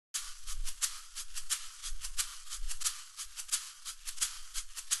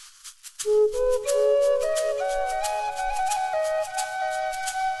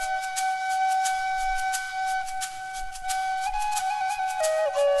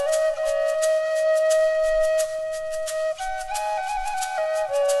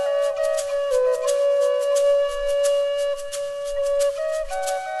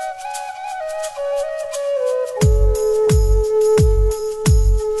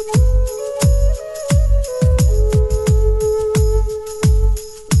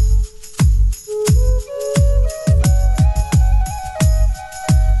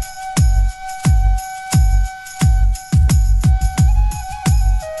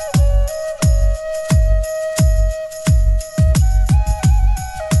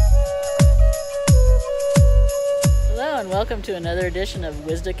welcome to another edition of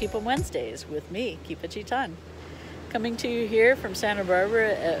Wisdom Kipa Wednesdays with me, Kipa Cetán. Coming to you here from Santa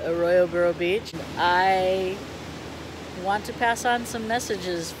Barbara at Arroyo Burro Beach. I want to pass on some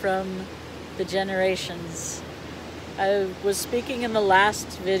messages from the generations. I was speaking in the last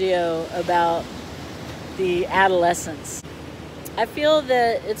video about the adolescence. I feel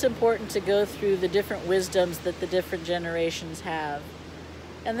that it's important to go through the different wisdoms that the different generations have.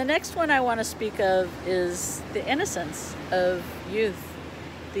 And the next one I want to speak of is the innocence of youth,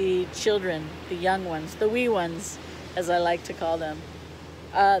 the children, the young ones, the wee ones, as I like to call them.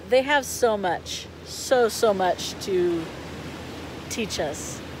 They have so much, so much to teach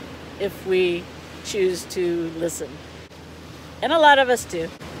us if we choose to listen. And a lot of us do.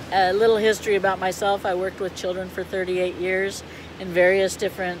 A little history about myself. I worked with children for 38 years in various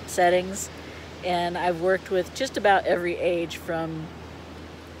different settings, and I've worked with just about every age from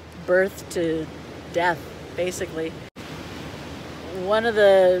birth to death, basically. One of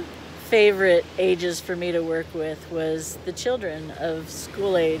the favorite ages for me to work with was the children of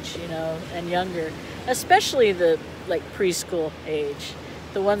school age, and younger, especially the preschool age,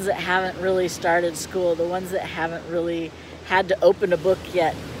 the ones that haven't really started school, the ones that haven't really had to open a book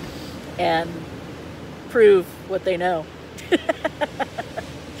yet and prove what they know.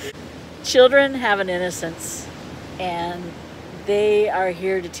 Children have an innocence, and they are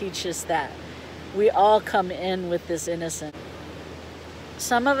here to teach us that. We all come in with this innocence.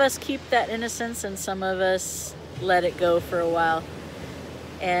 Some of us keep that innocence and some of us let it go for a while.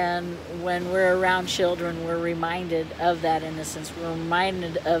 And when we're around children, we're reminded of that innocence. We're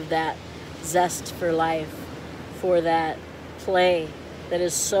reminded of that zest for life, for that play that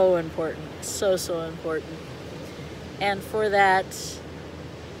is so important, so important. And for that,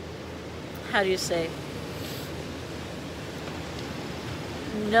 how do you say,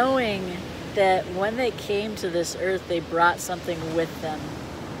 knowing that when they came to this earth, they brought something with them,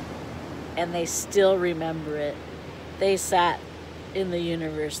 and they still remember it. They sat in the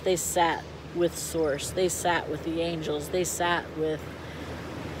universe. They sat with Source. They sat with the angels. They sat with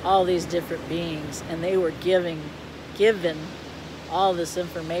all these different beings, and they were given all this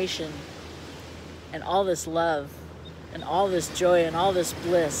information and all this love and all this joy and all this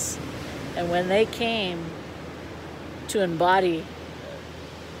bliss. And when they came to embody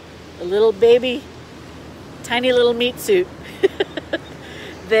a little baby, tiny little meat suit,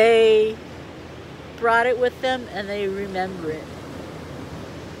 they brought it with them and they remember it.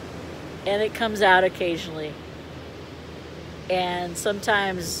 And it comes out occasionally. And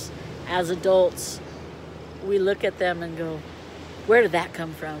sometimes as adults, we look at them and go, where did that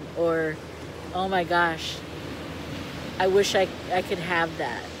come from? Or, oh my gosh, I wish I could have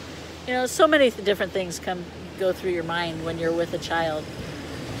that. So many different things go through your mind when you're with a child.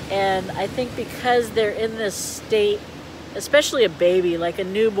 And I think because they're in this state, especially a baby, like a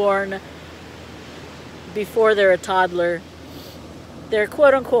newborn, before they're a toddler, they're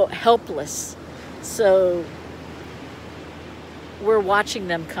quote-unquote helpless. So we're watching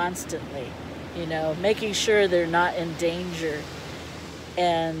them constantly, making sure they're not in danger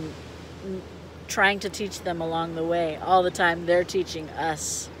and trying to teach them along the way. All the time they're teaching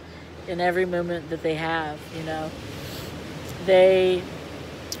us in every moment that they have, They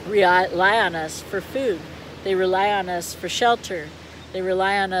rely on us for food. They rely on us for shelter. They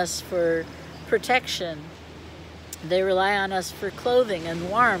rely on us for protection. They rely on us for clothing and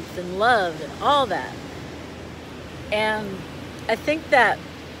warmth and love and all that. And I think that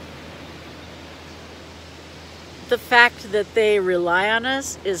the fact that they rely on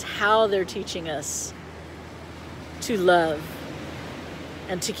us is how they're teaching us to love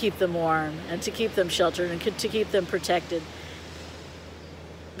and to keep them warm and to keep them sheltered and to keep them protected.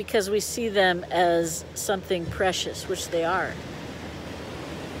 Because we see them as something precious, which they are.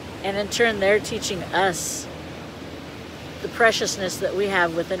 And in turn, they're teaching us the preciousness that we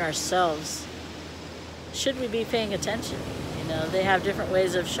have within ourselves. Should we be paying attention? They have different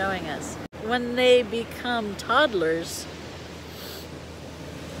ways of showing us. When they become toddlers,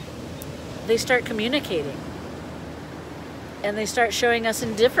 they start communicating. And they start showing us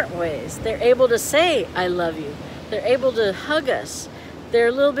in different ways. They're able to say, I love you. They're able to hug us. They're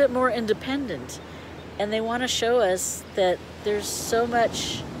a little bit more independent, and they want to show us that there's so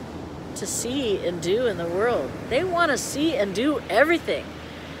much to see and do in the world. They want to see and do everything.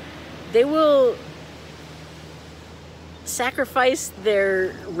 They will sacrifice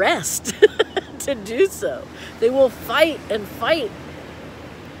their rest to do so. They will fight and fight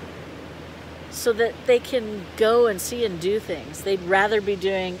so that they can go and see and do things. They'd rather be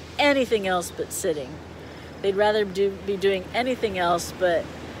doing anything else but sitting. They'd rather be doing anything else but,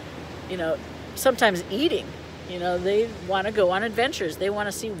 sometimes eating. You know, they want to go on adventures. They want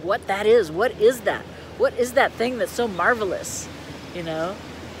to see what that is. What is that? What is that thing that's so marvelous? You know,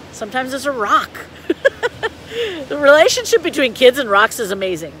 sometimes it's a rock. The relationship between kids and rocks is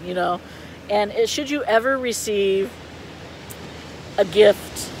amazing, you know. And should you ever receive a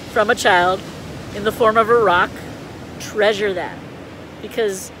gift from a child in the form of a rock, treasure that.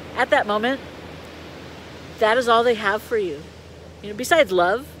 Because at that moment, that is all they have for you. You know, besides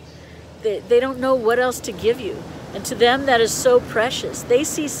love, they don't know what else to give you. And to them, that is so precious. They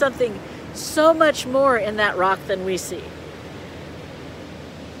see something so much more in that rock than we see.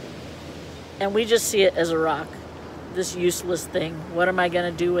 And we just see it as a rock, this useless thing. What am I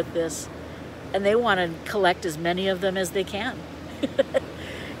going to do with this? And they want to collect as many of them as they can.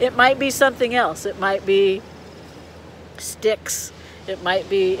 It might be something else. It might be sticks. It might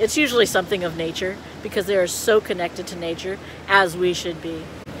be, it's usually something of nature, because they are so connected to nature, as we should be.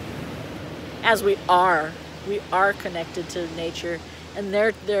 As we are connected to nature, and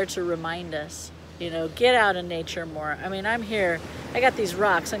they're there to remind us, you know, get out in nature more. I mean, I'm here, I got these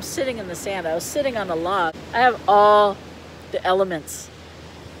rocks, I'm sitting in the sand, I was sitting on a log. I have all the elements.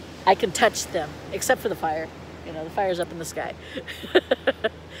 I can touch them, except for the fire. You know, the fire's up in the sky.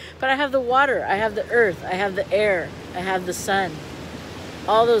 But I have the water, I have the earth, I have the air, I have the sun.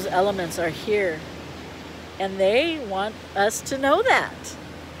 All those elements are here. And they want us to know that.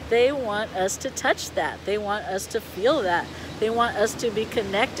 They want us to touch that. They want us to feel that. They want us to be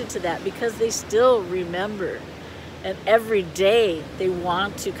connected to that, because they still remember. And every day they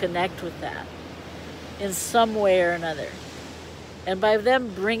want to connect with that in some way or another. And by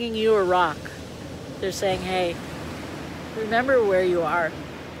them bringing you a rock, they're saying, hey, remember where you are.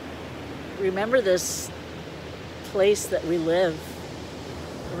 Remember this place that we live.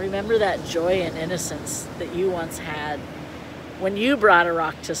 Remember that joy and innocence that you once had when you brought a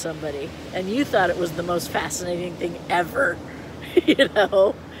rock to somebody and you thought it was the most fascinating thing ever, you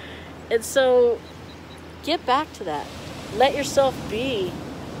know? And so get back to that. Let yourself be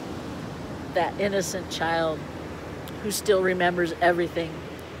that innocent child who still remembers everything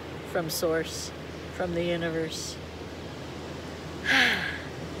from Source, from the universe.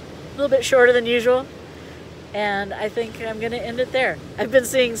 A little bit shorter than usual, and I think I'm going to end it there. I've been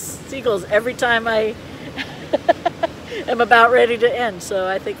seeing seagulls every time I am about ready to end, so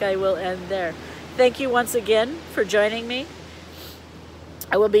I think I will end there. Thank you once again for joining me.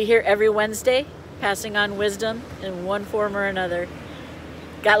 I will be here every Wednesday, passing on wisdom in one form or another.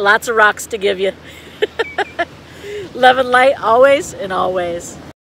 Got lots of rocks to give you. Love and light always and always.